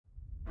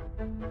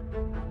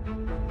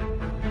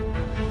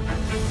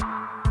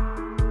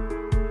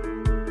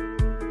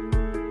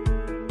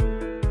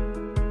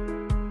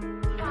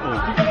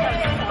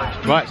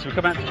Right, so we've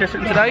come out to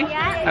Chessington today,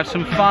 have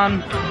some fun.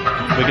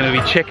 We're going to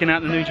be checking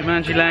out the new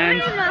Jumanji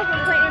land.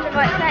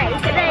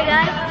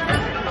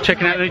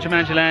 Checking out the new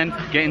Jumanji land,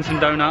 getting some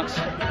donuts.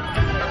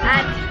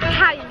 And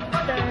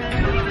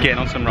getting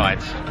on some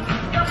rides.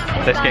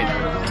 Let's get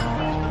into it.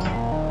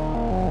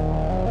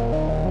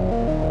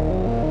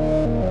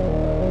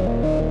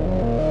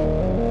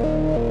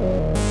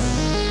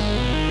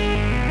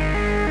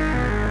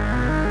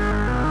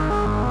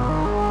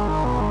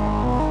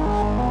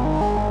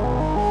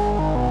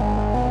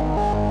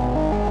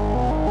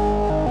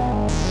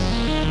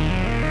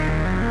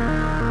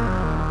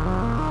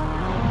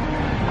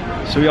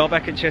 So we are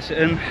back at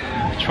Chessington,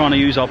 trying to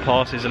use our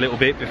passes a little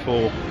bit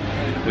before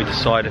we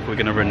decide if we're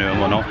going to renew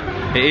them or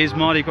not. It is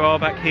Mardi Gras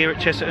back here at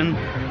Chessington,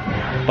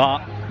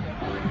 but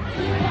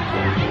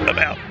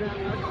about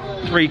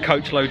 3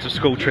 coach loads of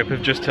school trip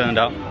have just turned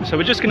up. So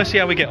we're just going to see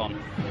how we get on.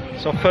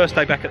 It's our first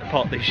day back at the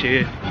park this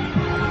year.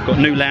 Got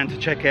new land to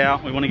check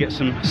out. We want to get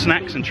some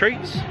snacks and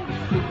treats.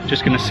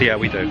 Just going to see how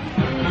we do.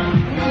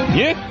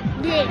 Yeah?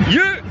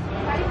 Yeah!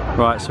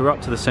 Right, so we're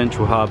up to the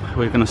central hub.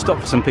 We're going to stop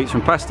for some pizza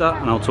and pasta,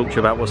 and I'll talk to you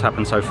about what's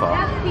happened so far.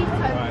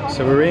 Right,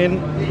 so we're in.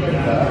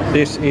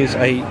 This is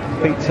a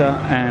pizza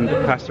and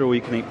pasta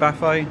all-you-can-eat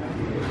buffet.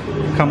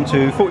 Come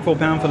to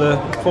 £44 for the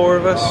 4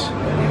 of us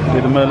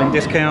with a Merlin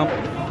discount.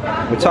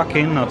 We're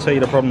tucking, and I'll tell you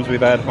the problems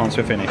we've had once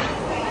we're finished.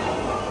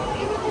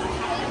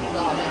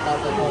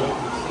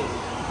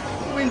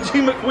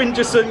 Wingy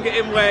McWingerson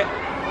getting wet.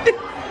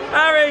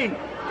 Harry,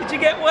 did you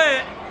get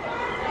wet?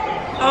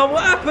 Oh,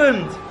 what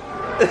happened?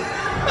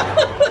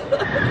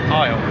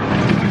 Aisle.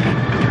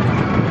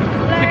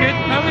 We're good.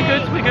 No, we're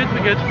good. We're good.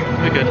 We're good.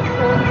 We're good.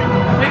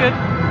 We're good.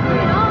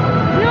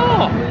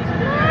 No,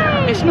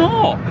 it's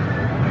not.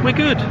 We're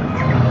good.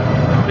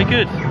 We're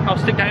good. I'll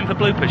stick that in for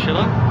bloopers, shall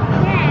I?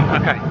 Yeah.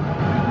 Okay.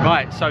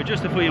 Right. So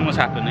just to fill in what's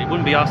happened, it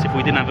wouldn't be us if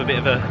we didn't have a bit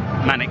of a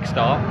manic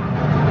start.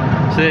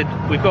 So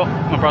we've got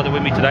my brother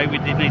with me today. We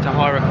did need to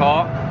hire a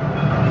car,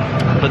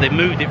 but they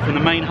moved it from the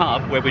main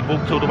hub where we'd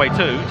walked all the way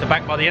to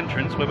back by the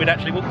entrance where we'd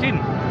actually walked in.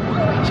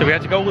 So we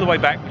had to go all the way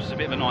back, which is a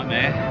bit of a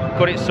nightmare.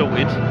 Got it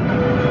sorted.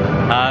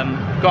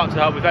 Got up to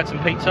the hub, we've had some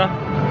pizza.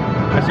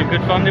 Had some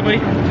good fun, did we?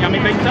 Yummy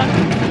pizza?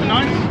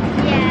 Nice?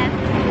 Yeah.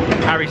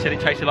 Harry said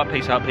it tasted like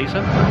Pizza Hut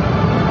pizza.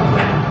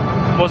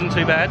 Wasn't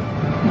too bad.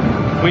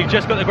 We've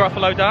just got the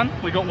Gruffalo done.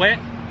 We got wet,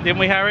 didn't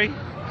we, Harry?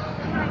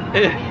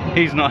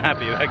 He's not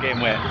happy about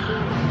getting wet.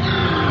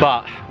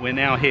 But we're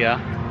now here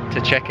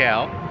to check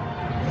out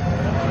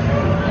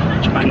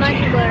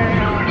Jumanji.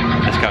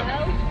 Let's go.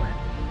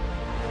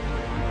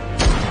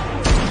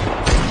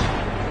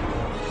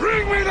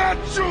 Bring me that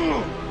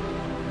jewel!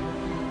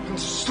 And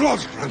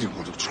slaughter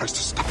anyone who tries to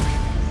stop me.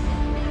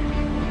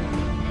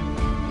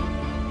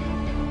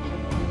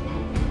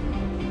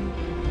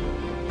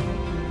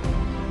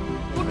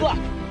 Good luck.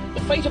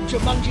 The fate of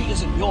Jumanji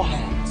is in your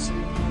hands.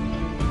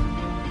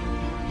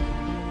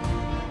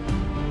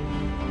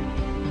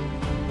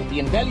 With the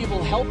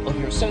invaluable help of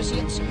your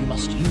associates, you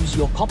must use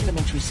your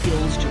complementary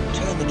skills to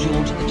return the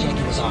jewel to the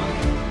Jaguar's eye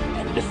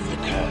and lift the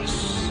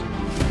curse.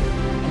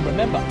 And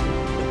remember,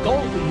 the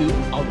goal for you,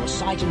 I'll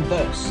recite in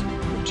verse.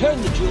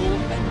 Return the jewel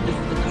and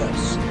lift the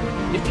curse.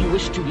 If you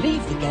wish to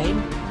leave the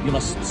game, you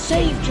must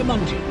save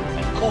Jumanji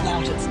and call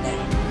out its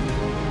name.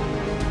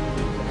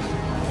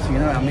 So you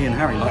know how me and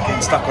Harry like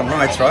getting stuck on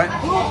rides, right?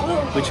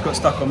 We just got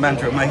stuck on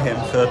Mandrill Mayhem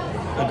for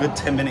a good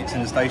 10 minutes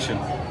in the station.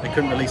 They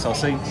couldn't release our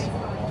seats.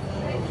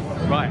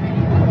 Right,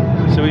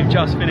 so we've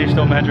just finished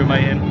on Mandrill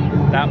Mayhem.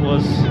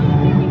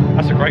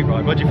 That's a great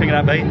ride. What do you think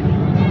of that, B?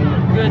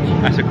 Good.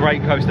 That's a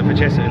great coaster for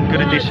Chessington.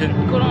 Good addition.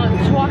 Got on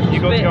it twice. You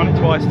got to go on it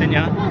twice, didn't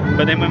you?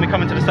 But then when we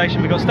come into the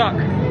station, we got stuck.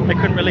 They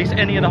couldn't release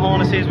any of the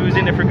harnesses. We was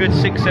in there for a good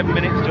 6-7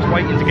 minutes just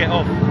waiting to get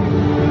off.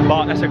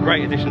 But that's a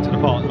great addition to the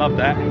park. Love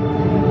that.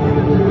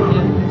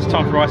 It's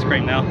time for ice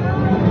cream now.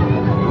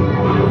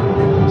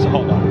 It's a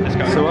hot one. Let's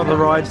go. So other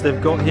rides they've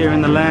got here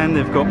in the land,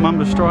 they've got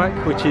Mumble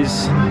Strike, which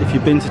is, if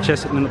you've been to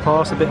Chessington in the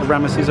past, a bit of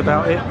Ramesses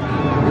about it.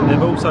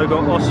 They've also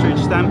got Ostrich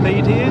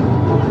Stampede here,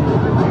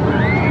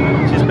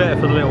 which is better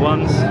for the little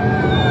ones.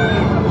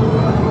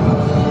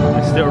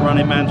 They're still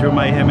running Mandrill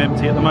Mayhem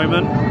empty at the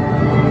moment.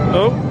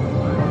 Oh!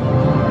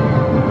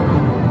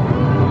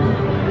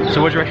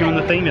 So what do you reckon on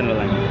the theme in the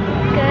land?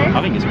 Good.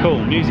 I think it's cool.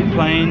 Music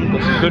playing,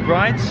 got some good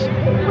rides.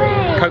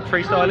 Wait. Coke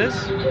freestylers.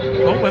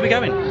 Oh, where are we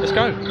going? Let's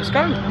go. Let's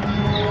go.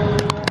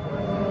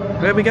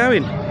 Where are we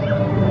going?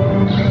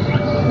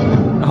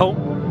 Oh.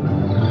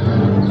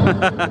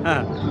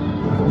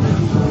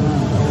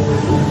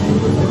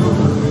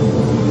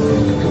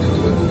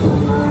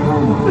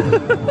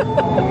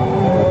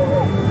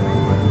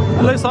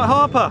 It looks like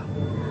Harper.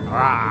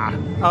 Ah.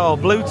 Oh,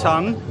 blue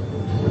tongue.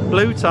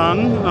 Blue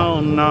tongue. Oh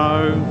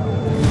no.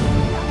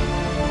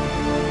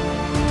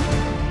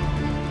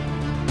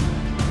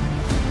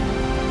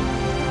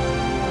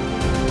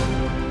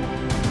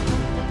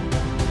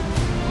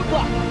 Good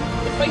luck.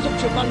 The fate of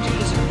Jumanji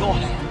is in your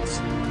hands.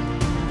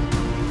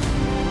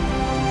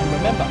 And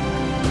remember,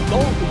 the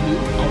goal for you,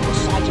 I'll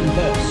recite in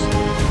verse.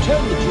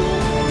 Turn the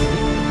jewel and lift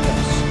the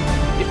curse.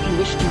 If you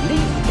wish to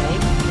leave the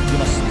game, you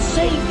must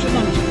save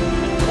Jumanji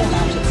and call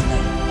out its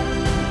name.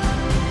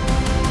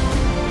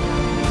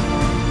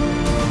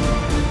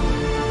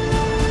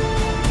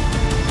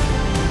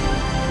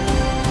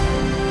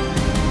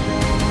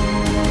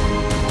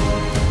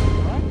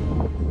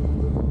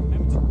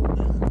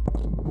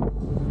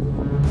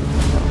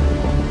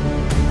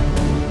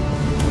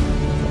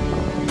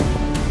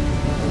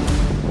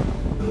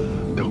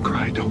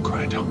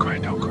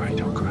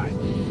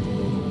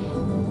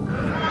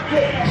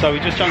 So we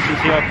just jumped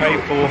into the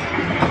arcade for a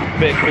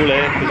bit of cool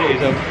air because it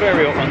is a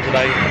very hot one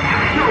today.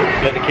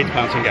 Let the kids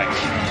play some games.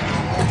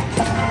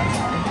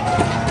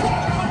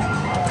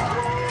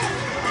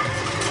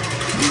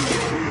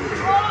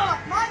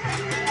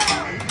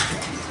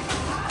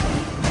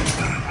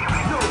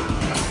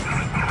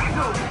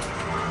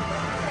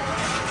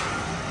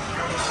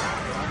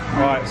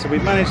 Right, so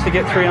we've managed to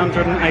get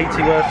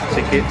 380 worth of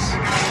tickets.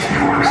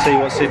 We'll see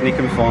what Sydney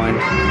can find.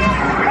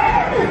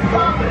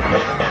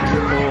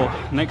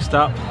 Oh, next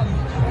up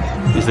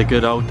is the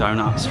good old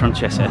donuts from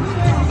Chessington.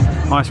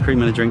 Ice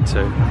cream and a drink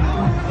too.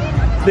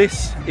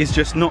 This is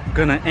just not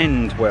gonna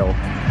end well.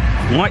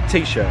 White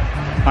t-shirt,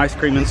 ice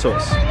cream and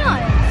sauce.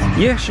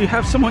 Yes, you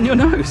have some on your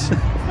nose. Wait,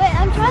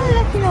 I'm trying to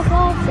look in your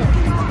glasses.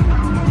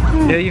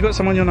 Yeah, you got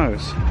some on your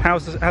nose.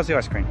 How's the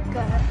ice cream?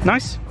 Good.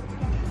 Nice?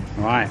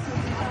 Right.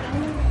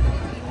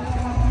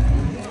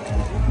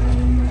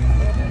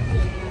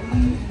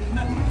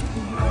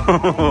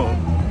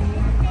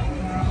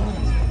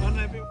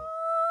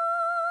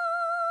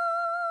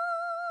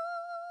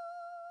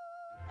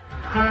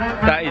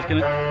 That is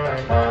gonna...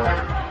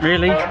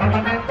 Really?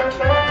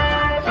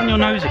 It's on your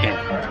nose again.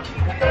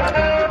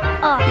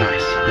 Oh.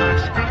 Nice,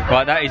 nice.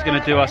 Right, that is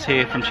gonna do us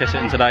here from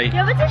Chessington today. Do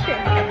you have a tissue?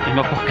 In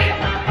my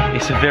pocket.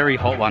 It's a very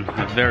hot one.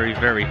 A very,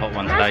 very hot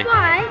one today. That's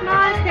why my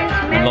ice cream's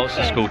melting. Lots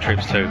of school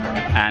trips too.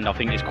 And I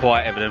think it's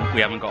quite evident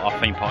we haven't got our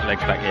theme park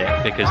legs back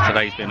yet because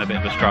today's been a bit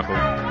of a struggle.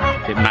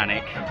 A bit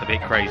manic, a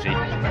bit crazy.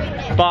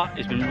 But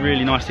it's been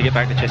really nice to get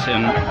back to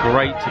Chessington.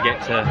 Great to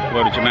get to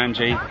World of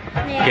Jumanji.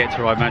 Get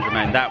to ride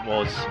Mandrill.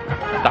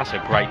 That's a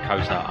great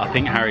coaster. I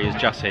think Harry has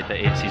just said that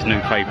it's his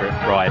new favourite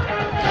ride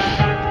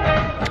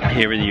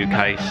here in the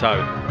UK.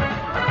 So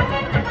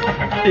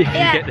if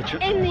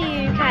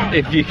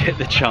you get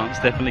the chance,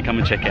 definitely come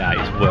and check it out.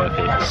 It's worth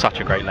it. It's such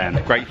a great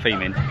land, great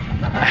theming.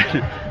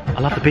 I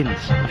love the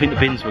bins. I think the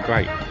bins were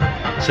great.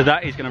 So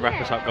that is going to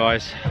wrap us up,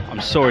 guys. I'm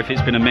sorry if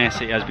it's been a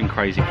mess. It has been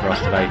crazy for us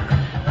today,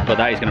 but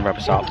that is going to wrap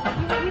us up.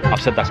 I've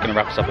said that's going to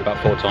wrap us up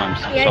about 4 times,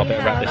 so I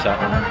better wrap this up.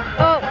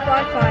 Oh,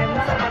 5 times.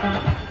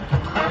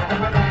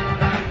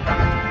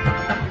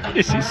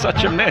 This is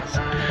such a mess.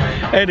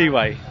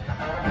 Anyway,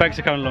 thanks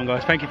for coming along,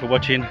 guys. Thank you for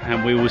watching,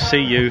 and we will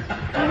see you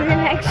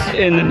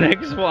in the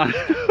next one.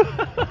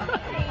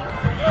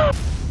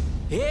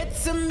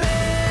 It's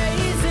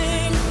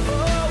amazing,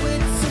 oh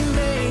it's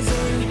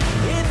amazing,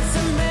 it's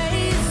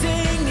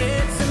amazing,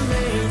 it's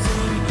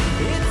amazing,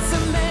 it's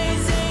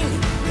amazing,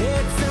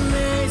 it's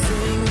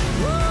amazing,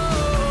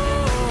 oh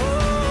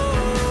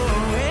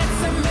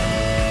it's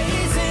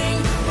amazing,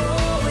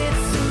 oh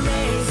it's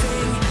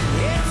amazing,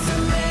 it's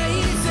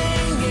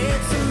amazing,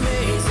 it's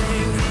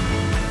amazing.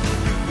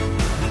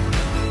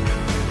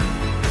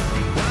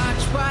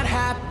 Watch what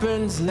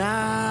happens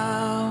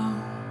now.